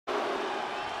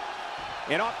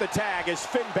And off the tag is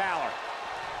Finn Balor.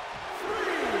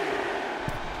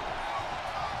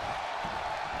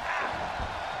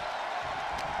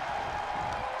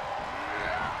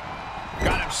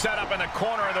 Got him set up in the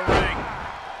corner of the ring.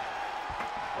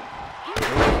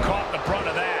 Caught the brunt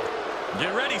of that.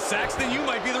 Get ready, Saxton. You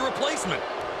might be the replacement.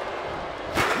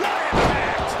 What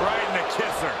impact! Right in the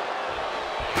kisser.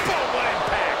 Boom, what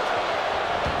impact!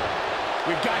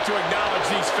 We've got to acknowledge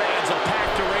these fans. A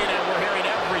packed arena, and we're hearing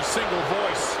every single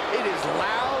voice. It is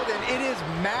loud and it is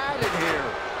mad in here.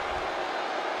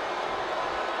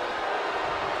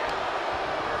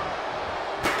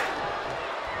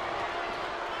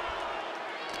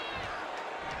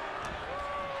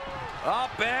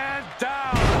 Up and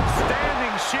down.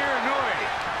 Standing Shiranui.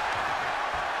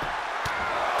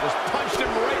 Just punched him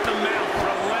right in the mouth.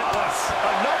 Relentless.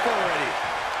 Enough already.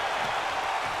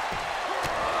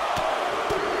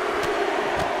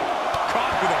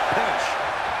 Caught with a punch.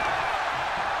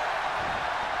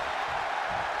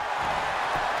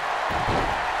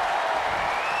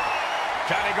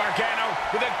 Johnny Gargano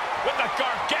with the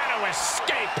Gargano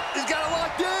escape. He's got it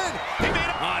locked in. He made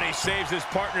it. Oh, and he saves his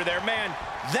partner there. Man,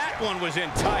 that one was in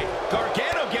tight.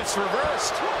 Gargano gets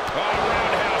reversed. Oh,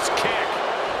 roundhouse kick.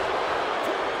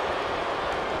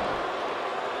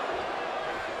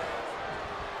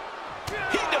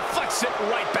 He deflects it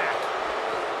right back.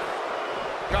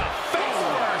 Face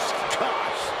first.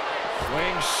 Gosh.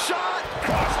 Swing shot.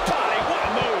 Cross body. What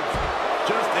a move.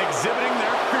 Just exhibiting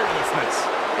their fearlessness.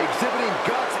 Exhibiting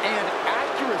guts and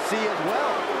accuracy as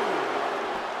well.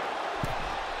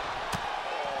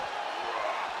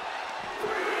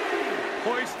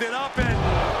 Hoisted up and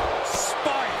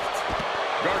spiked.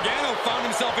 Gargano found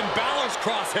himself in Balor's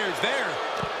crosshairs there.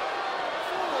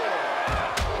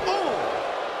 Oh!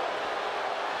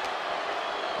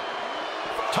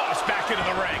 Tossed back into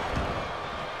the ring.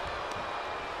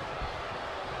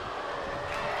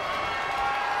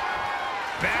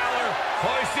 Balor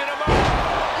hoisted him up.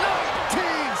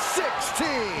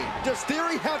 1916. Does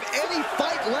Theory have any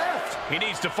fight left? He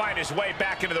needs to fight his way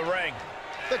back into the ring.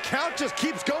 The count just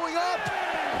keeps going up.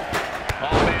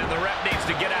 Oh, man, the ref needs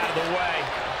to get out of the way.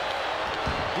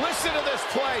 Listen to this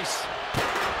place.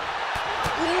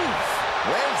 Oof.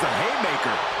 Lands the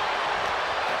haymaker.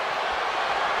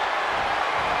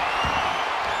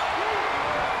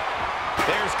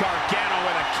 There's Gargano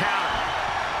with a counter.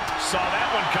 Saw that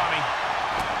one coming.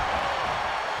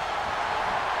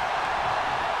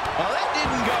 Well, that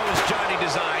didn't go as Johnny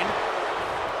designed.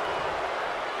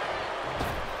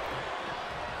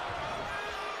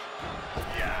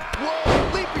 Whoa,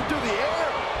 leaping through the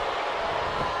air.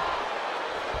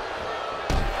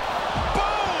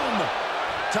 Boom!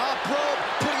 Top rope,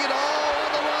 putting it all on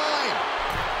the line.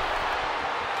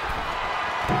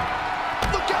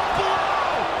 Look out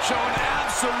below! Showing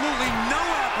absolutely no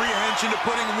apprehension to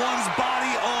putting one's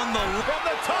body on the... From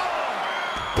the top.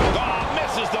 Oh,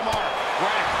 misses the mark.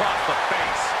 Right across the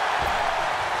face.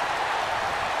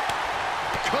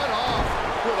 Cut off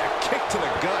with a kick to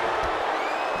the gut.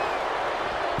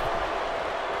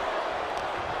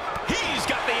 He's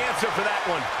got the answer for that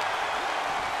one.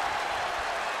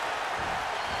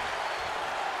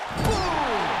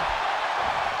 Boom!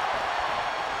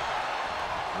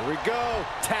 Here we go.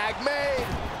 Tag made.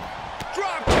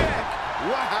 Drop kick.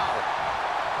 Wow.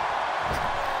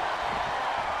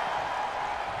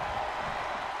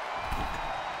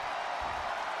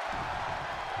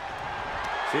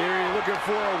 Theory looking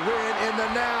for a win in the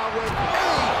now with a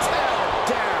tap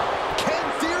down. Can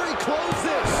Theory close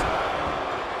this?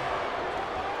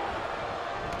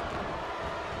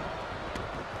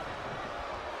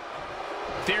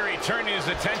 Theory turning his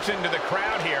attention to the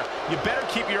crowd here. You better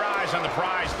keep your eyes on the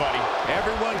prize, buddy.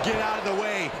 Everyone get out of the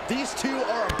way. These two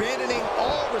are abandoning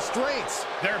all restraints.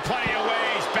 There are plenty of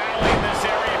ways battling in this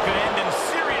area could end in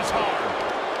serious harm.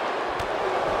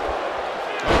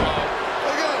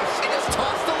 Look at this. He just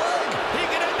tossed the leg. He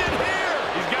can end it here.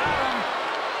 He's got him.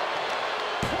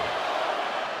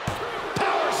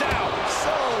 Powers out.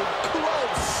 So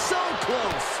close, so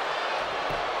close.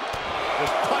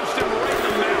 Just punched him right in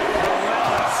the mouth.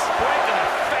 Relentless. Right in the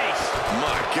face.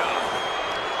 My God.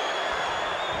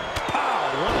 Pow,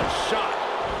 what a shot.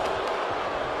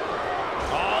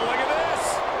 Oh, look at this.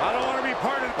 I don't want to be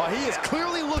part of it. Well, he is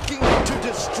clearly looking to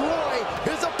destroy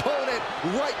his opponent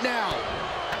right now.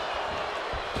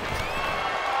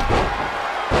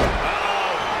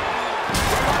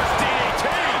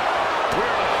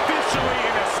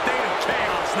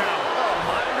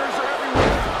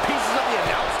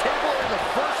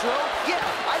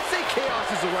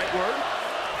 The right word.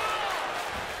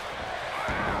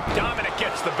 Dominic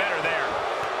gets the better there.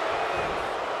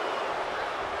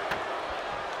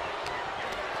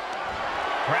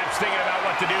 Perhaps thinking about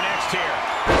what to do next here.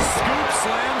 Scoop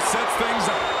slam sets things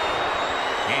up.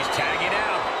 He's tagging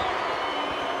out.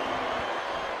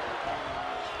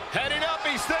 Heading up,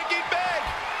 he's thinking big.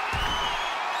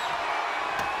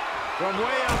 From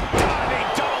way up, diving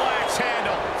double axe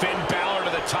handle. Finn Balor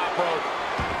to the top rope.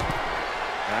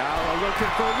 Now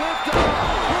looking for lift-off.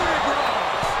 Here it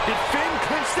goes. Did Finn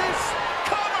clinch this?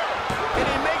 Cover! And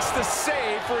he makes the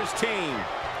save for his team.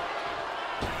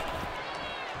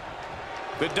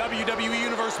 The WWE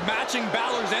Universe matching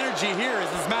Balor's energy here as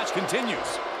this match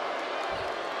continues.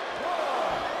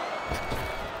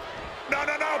 No.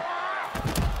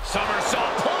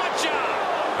 Somersault plancha.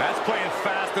 That's playing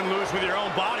fast and loose with your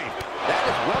own body. That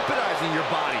is weaponizing your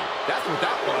body. That's what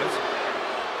that was.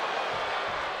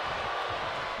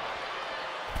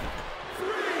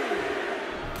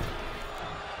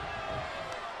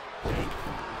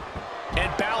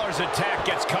 And Balor's attack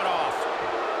gets cut off.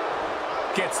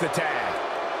 Gets the tag.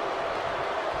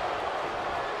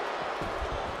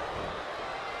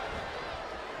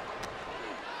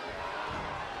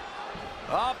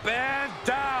 Up and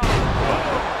down.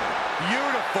 Boom.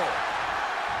 Beautiful.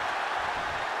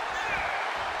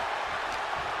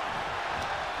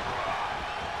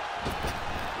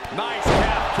 Nice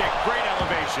calf kick. Great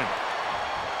elevation.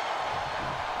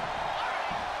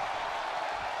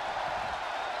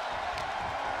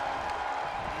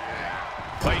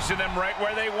 Placing them right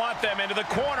where they want them, into the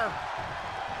corner.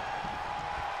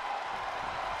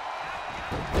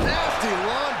 Nasty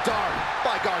lawn dart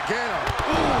by Gargano.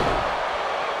 Ooh.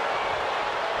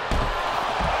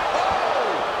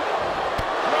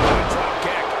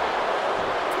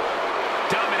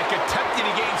 Attempting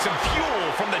to gain some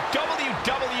fuel from the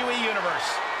WWE Universe.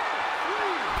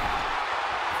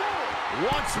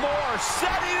 Once more,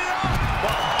 setting it up.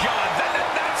 Oh, God,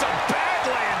 that's a bad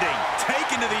landing.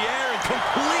 Taken to the air and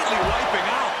completely wiping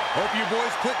out. Hope you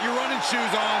boys put your running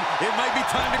shoes on. It might be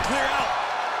time to clear out.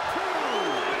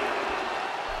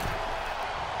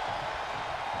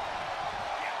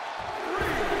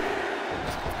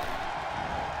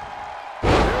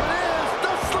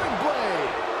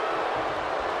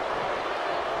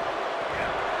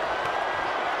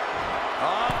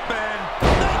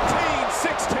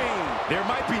 There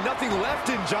might be nothing left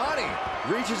in Johnny.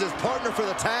 Reaches his partner for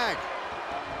the tag.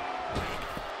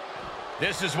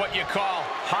 This is what you call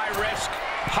high risk,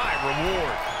 high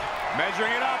reward.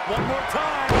 Measuring it up one more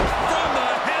time. From the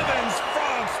heavens,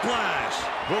 frog splash.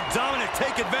 Will Dominic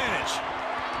take advantage?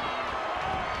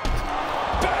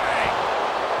 Bang!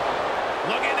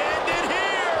 Looking to end it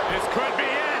here. This could be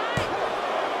it.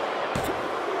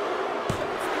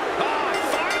 Oh, I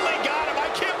finally got him.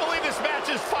 I can't believe this match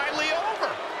is finally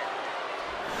over.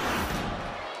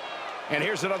 And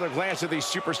here's another glance at these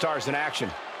superstars in action.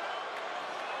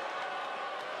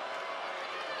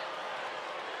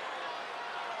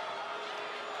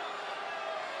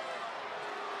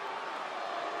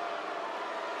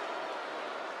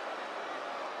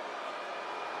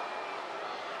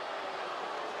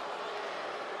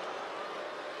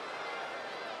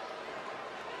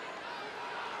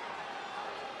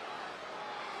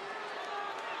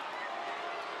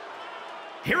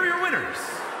 Here are your winners,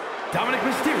 Dominic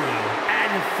Mysterio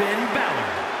and Finn Balor,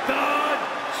 the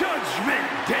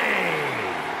Judgment Day.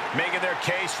 Making their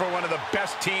case for one of the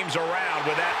best teams around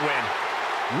with that win.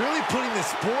 Really putting the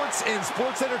sports in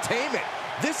sports entertainment.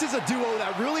 This is a duo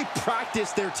that really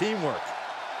practiced their teamwork.